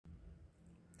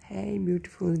Hey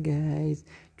beautiful guys,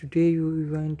 today we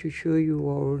want to show you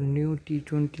our new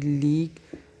T20 league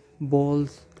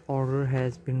balls. Order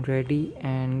has been ready,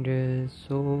 and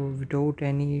so without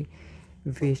any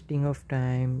wasting of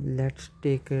time, let's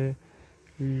take a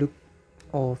look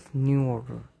of new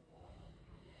order.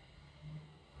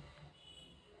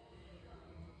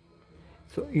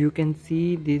 So you can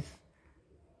see this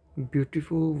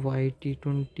beautiful white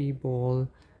T20 ball.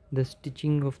 The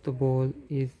stitching of the ball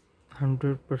is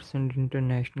 100%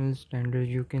 international standard.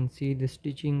 You can see the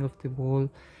stitching of the ball,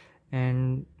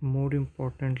 and more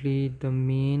importantly, the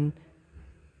main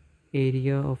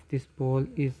area of this ball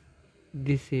is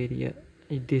this area.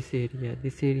 This area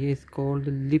is called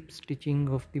the lip stitching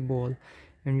of the ball,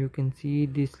 and you can see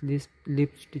this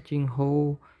lip stitching,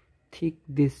 how thick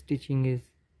this stitching is.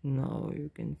 Now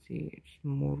you can see it's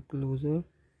more closer.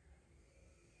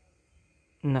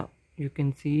 Now you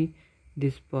can see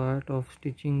this part of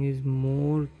stitching is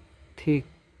more thick.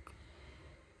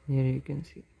 Here you can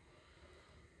see,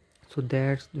 so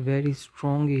that's very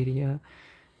strong area.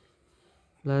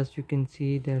 Plus you can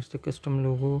see there's the custom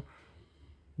logo,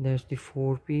 there's the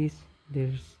 4-piece,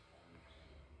 there's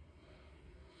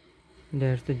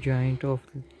the joint of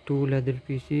 2 leather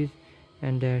pieces,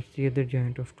 and that's the other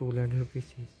joint of 2 leather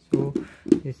pieces. So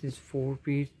this is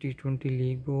 4-piece T20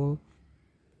 league ball.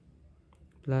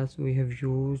 Plus we have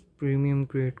used premium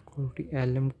grade quality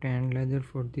alum tan leather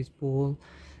for this ball,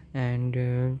 and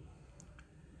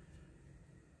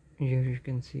here you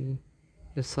can see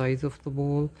the size of the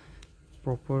ball,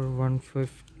 proper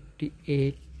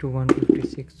 158 to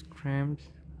 156 grams.